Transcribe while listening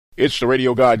It's the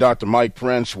radio guy, Dr. Mike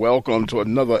Prince. Welcome to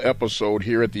another episode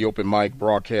here at the Open Mic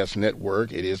Broadcast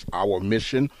Network. It is our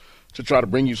mission to try to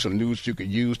bring you some news you could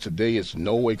use. Today is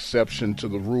no exception to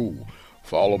the rule.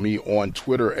 Follow me on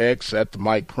Twitter X at the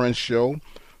Mike Prince Show.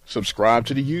 Subscribe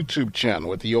to the YouTube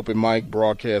channel at the Open Mic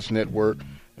Broadcast Network.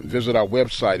 And visit our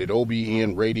website at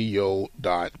obnradio.com.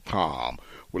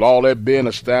 With all that being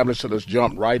established, let's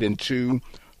jump right into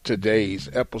today's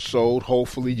episode.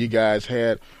 Hopefully you guys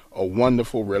had a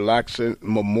wonderful, relaxing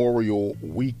Memorial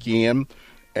weekend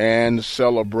and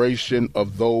celebration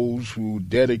of those who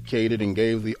dedicated and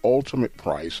gave the ultimate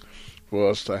price for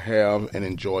us to have and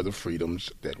enjoy the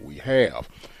freedoms that we have.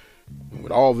 And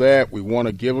with all that, we want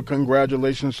to give a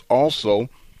congratulations also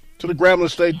to the Grambling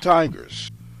State Tigers.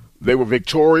 They were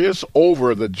victorious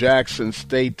over the Jackson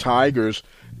State Tigers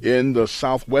in the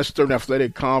Southwestern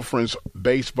Athletic Conference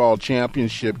Baseball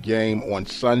Championship game on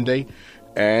Sunday.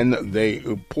 And they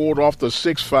pulled off the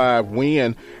 6-5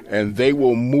 win, and they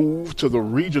will move to the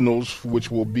regionals,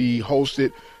 which will be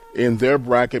hosted in their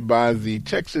bracket by the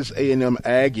Texas A&M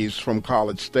Aggies from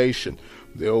College Station.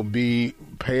 They'll be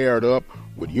paired up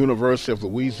with University of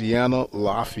Louisiana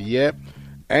Lafayette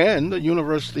and the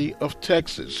University of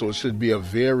Texas. So it should be a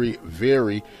very,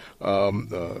 very,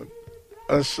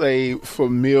 let's say,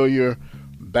 familiar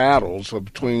battles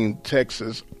between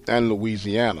Texas and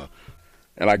Louisiana.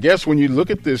 And I guess when you look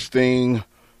at this thing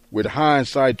with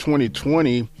hindsight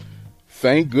 2020,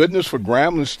 thank goodness for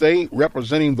Grambling State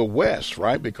representing the West,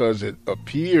 right? Because it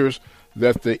appears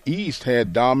that the East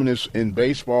had dominance in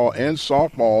baseball and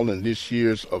softball in this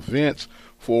year's events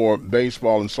for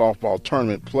baseball and softball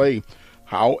tournament play.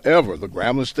 However, the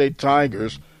Grambling State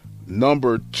Tigers,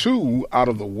 number 2 out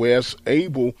of the West,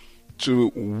 able to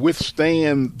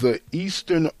withstand the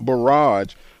Eastern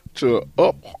barrage to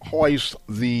uphoist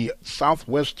the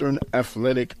Southwestern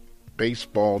Athletic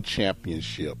Baseball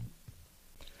Championship.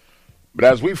 But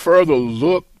as we further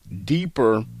look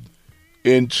deeper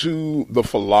into the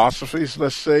philosophies,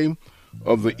 let's say,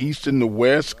 of the East and the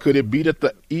West, could it be that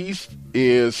the East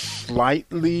is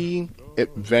slightly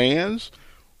advanced,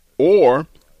 or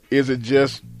is it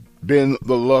just been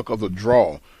the luck of the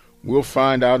draw? We'll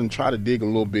find out and try to dig a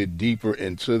little bit deeper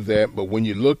into that. But when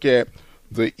you look at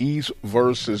the East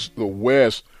versus the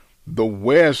West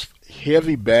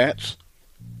heavy bats,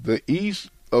 the East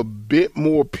a bit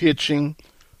more pitching,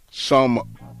 some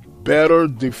better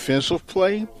defensive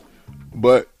play,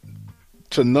 but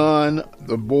to none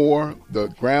the more, the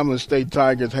Grambling State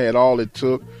Tigers had all it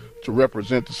took to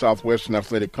represent the Southwestern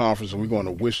Athletic Conference, and we're going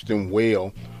to wish them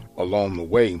well along the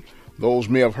way. Those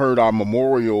may have heard our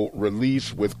memorial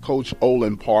release with Coach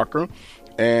Olin Parker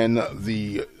and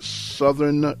the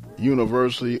Southern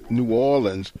University New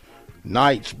Orleans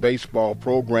Knights baseball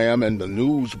program, and the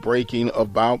news breaking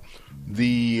about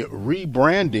the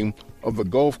rebranding of the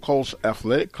Gulf Coast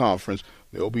Athletic Conference.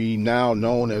 They'll be now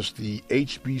known as the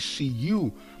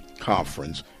HBCU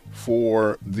Conference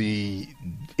for the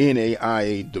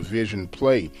NAIA division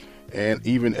play, and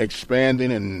even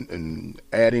expanding and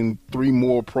adding 3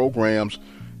 more programs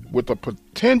with the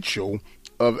potential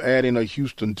of adding a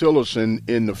Houston-Tillerson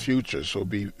in the future. So it'll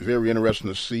be very interesting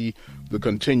to see the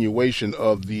continuation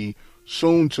of the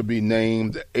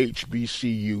soon-to-be-named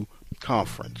HBCU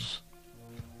Conference.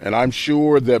 And I'm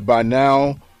sure that by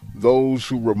now, those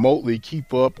who remotely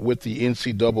keep up with the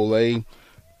NCAA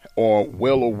are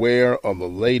well aware of the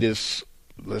latest,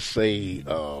 let's say,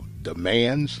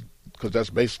 demands, because that's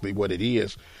basically what it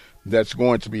is, that's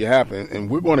going to be happening.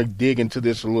 And we're going to dig into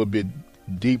this a little bit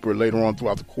deeper later on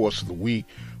throughout the course of the week,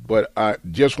 but I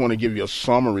just want to give you a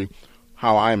summary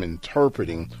how I'm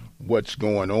interpreting what's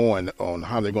going on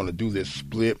how they're going to do this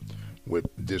split with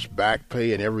this back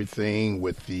pay and everything,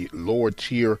 with the lower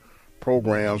tier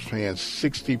programs paying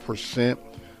 60%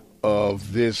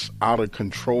 of this out of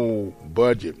control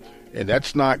budget. And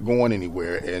that's not going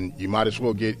anywhere, and you might as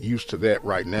well get used to that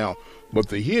right now. But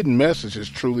the hidden message is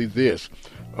truly this.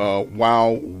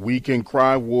 While we can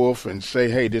cry wolf and say,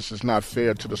 hey, this is not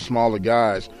fair to the smaller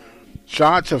guys,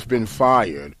 shots have been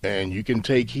fired, and you can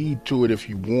take heed to it if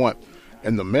you want.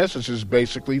 And the message is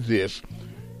basically this.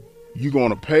 You're going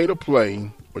to pay to play,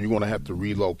 or you're going to have to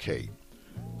relocate.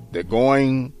 They're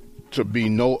going to be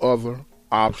no other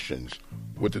options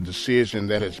with the decision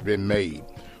that has been made.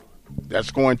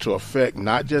 That's going to affect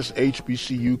not just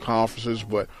HBCU conferences,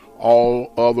 but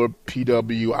all other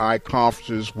PWI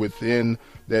conferences within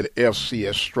that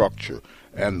FCS structure.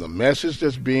 And the message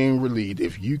that's being relayed,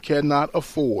 if you cannot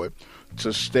afford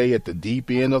to stay at the deep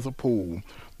end of the pool,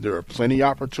 there are plenty of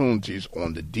opportunities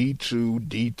on the D2,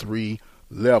 D3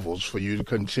 levels for you to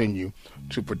continue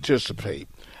to participate.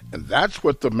 And that's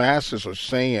what the masses are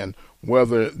saying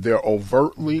whether they're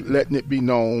overtly letting it be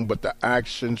known, but the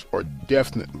actions are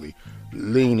definitely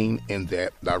leaning in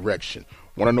that direction.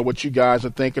 Want to know what you guys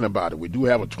are thinking about it? We do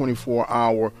have a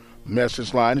 24-hour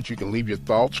message line that you can leave your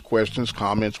thoughts, questions,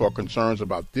 comments, or concerns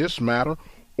about this matter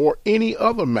or any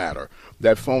other matter.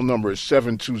 That phone number is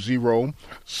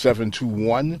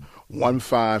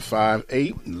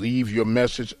 720-721-1558. Leave your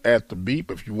message at the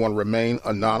beep. If you want to remain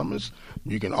anonymous,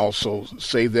 you can also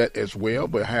say that as well.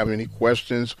 But have any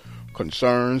questions,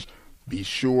 concerns, be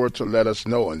sure to let us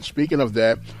know. And speaking of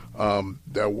that,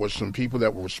 there were some people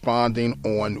that were responding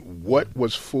on what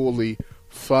was fully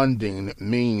funding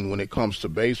mean when it comes to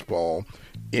baseball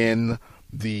in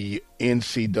the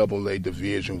NCAA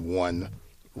Division I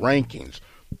rankings.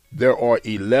 There are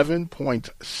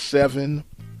 11.7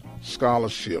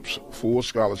 scholarships, full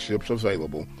scholarships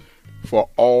available for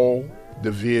all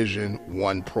Division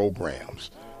I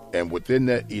programs. And within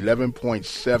that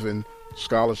 11.7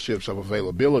 scholarships of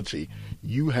availability,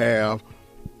 you have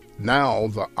now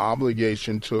the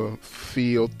obligation to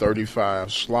fill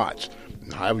 35 slots.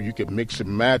 However you can mix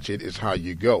and match it is how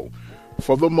you go.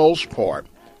 For the most part,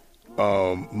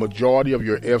 majority of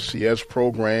your FCS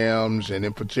programs, and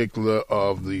in particular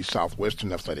of the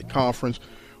Southwestern Athletic Conference,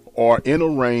 are in a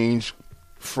range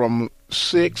from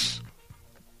 6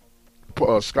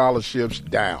 scholarships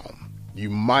down. You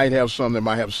might have some that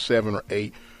might have 7 or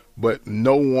 8, but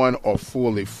no one are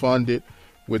fully funded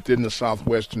within the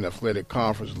Southwestern Athletic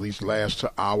Conference, at least last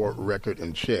to our record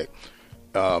and check.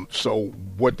 So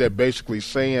what they're basically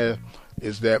saying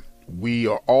is that we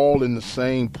are all in the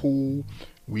same pool.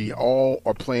 We all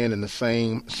are playing in the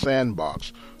same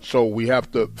sandbox. So we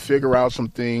have to figure out some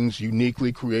things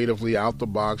uniquely, creatively, out the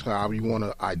box, however you want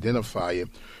to identify it,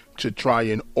 to try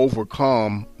and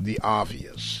overcome the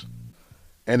obvious.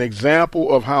 An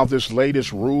example of how this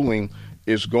latest ruling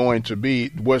is going to be,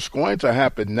 what's going to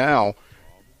happen now,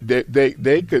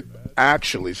 they could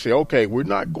actually say, okay, we're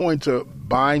not going to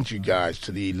bind you guys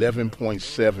to the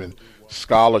 11.7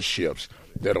 scholarships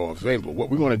that are available. What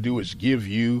we're going to do is give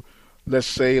you, let's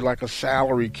say, like a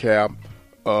salary cap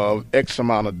of X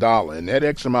amount of dollar. And that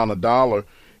X amount of dollar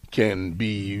can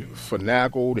be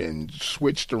finagled and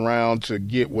switched around to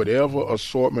get whatever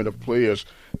assortment of players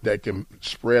that can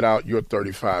spread out your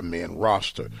 35-man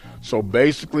roster. So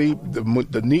basically,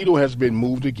 the needle has been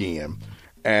moved again,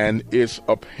 and it's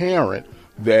apparent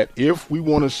that if we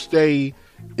want to stay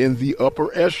in the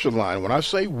upper echelon, when I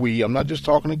say we, I'm not just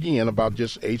talking again about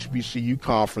just HBCU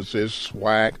conferences,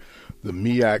 SWAC, the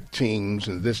MEAC teams,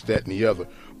 and this, that, and the other.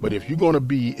 But if you're going to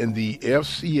be in the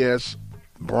FCS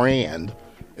brand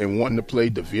and wanting to play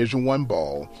Division I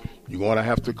ball, you're going to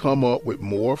have to come up with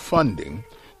more funding.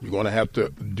 You're going to have to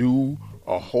do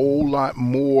a whole lot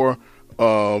more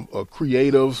a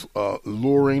creative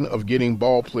luring of getting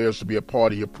ball players to be a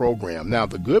part of your program. Now,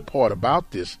 the good part about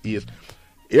this is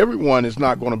everyone is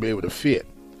not going to be able to fit,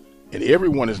 and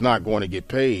everyone is not going to get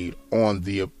paid on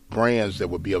the brands that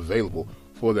would be available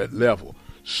for that level.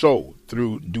 So,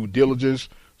 through due diligence,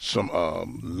 some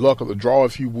luck of the draw,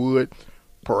 if you would,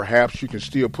 perhaps you can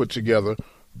still put together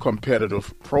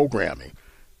competitive programming.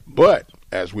 But,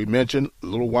 as we mentioned a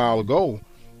little while ago,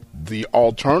 the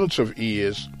alternative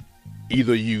is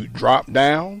either you drop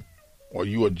down or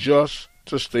you adjust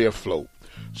to stay afloat.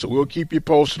 So we'll keep you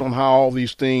posted on how all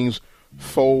these things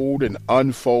fold and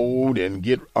unfold and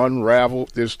get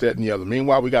unraveled, this, that, and the other.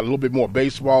 Meanwhile, we got a little bit more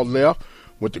baseball left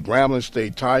with the Grambling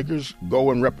State Tigers.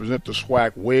 Go and represent the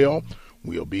SWAC well.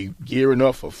 We'll be gearing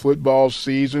up for football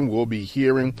season. We'll be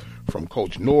hearing from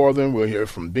Coach Northern. We'll hear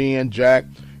from Ben, Jack,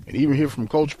 and even hear from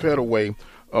Coach Pettaway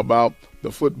about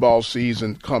the football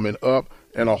season coming up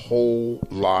and a whole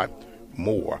lot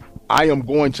more. I am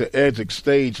going to exit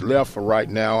stage left for right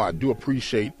now. I do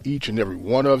appreciate each and every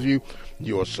one of you,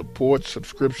 your support,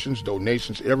 subscriptions,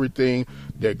 donations, everything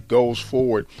that goes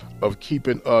forward of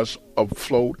keeping us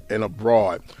afloat and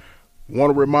abroad.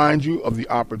 Want to remind you of the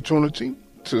opportunity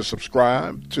to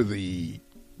subscribe to the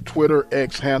Twitter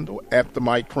X handle at The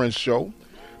Mike Prince Show.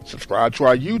 Subscribe to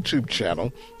our YouTube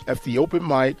channel at the Open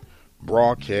Mic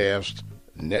Broadcast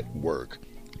Network.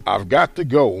 I've got to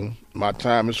go. My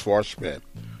time is far spent.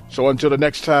 So until the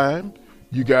next time,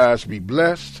 you guys be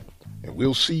blessed, and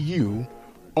we'll see you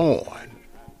on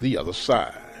the other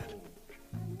side.